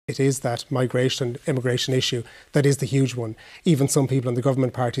It is that immigration issue that is the huge one. Even some people in the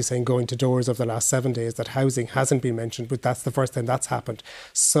government party saying going to doors over the last 7 days that housing hasn't been mentioned, but that's the first time that's happened.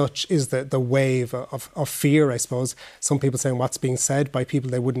 Such is the wave of fear, I suppose. Some people saying what's being said by people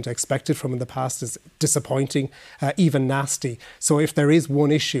they wouldn't expect it from in the past is disappointing, even nasty. So if there is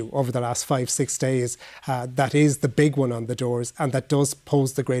one issue over the last 5-6 days, that is the big one on the doors, and that does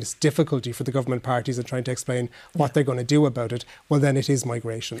pose the greatest difficulty for the government parties in trying to explain what they're going to do about it, well then it is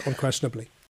migration, unquestionably.